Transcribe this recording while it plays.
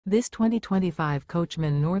This 2025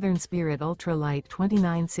 Coachmen Northern Spirit Ultra Lite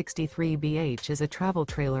 2963BH is a travel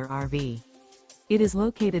trailer RV. It is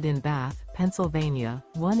located in Bath, Pennsylvania,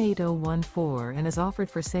 18014 and is offered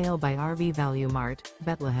for sale by RV Value Mart,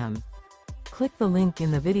 Behtlehem. Click the link in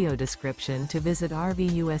the video description to visit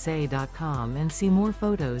RVUSA.com and see more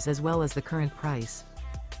photos as well as the current price.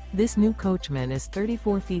 This new Coachmen is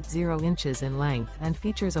 34 feet 0 inches in length and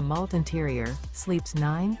features a Malt interior, sleeps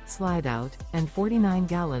 9, Slideout, and 49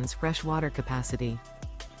 gallons fresh water capacity.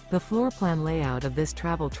 The floor plan layout of this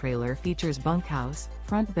travel trailer features bunkhouse,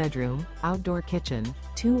 front bedroom, outdoor kitchen,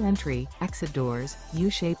 2 entry, exit doors,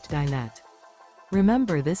 U-shaped dinette.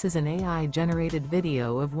 Remember, this is an AI-generated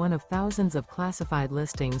video of one of thousands of classified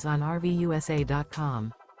listings on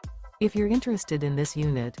RVUSA.com. If you're interested in this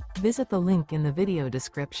unit, visit the link in the video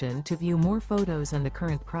description to view more photos and the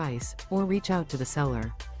current price, or reach out to the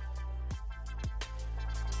seller.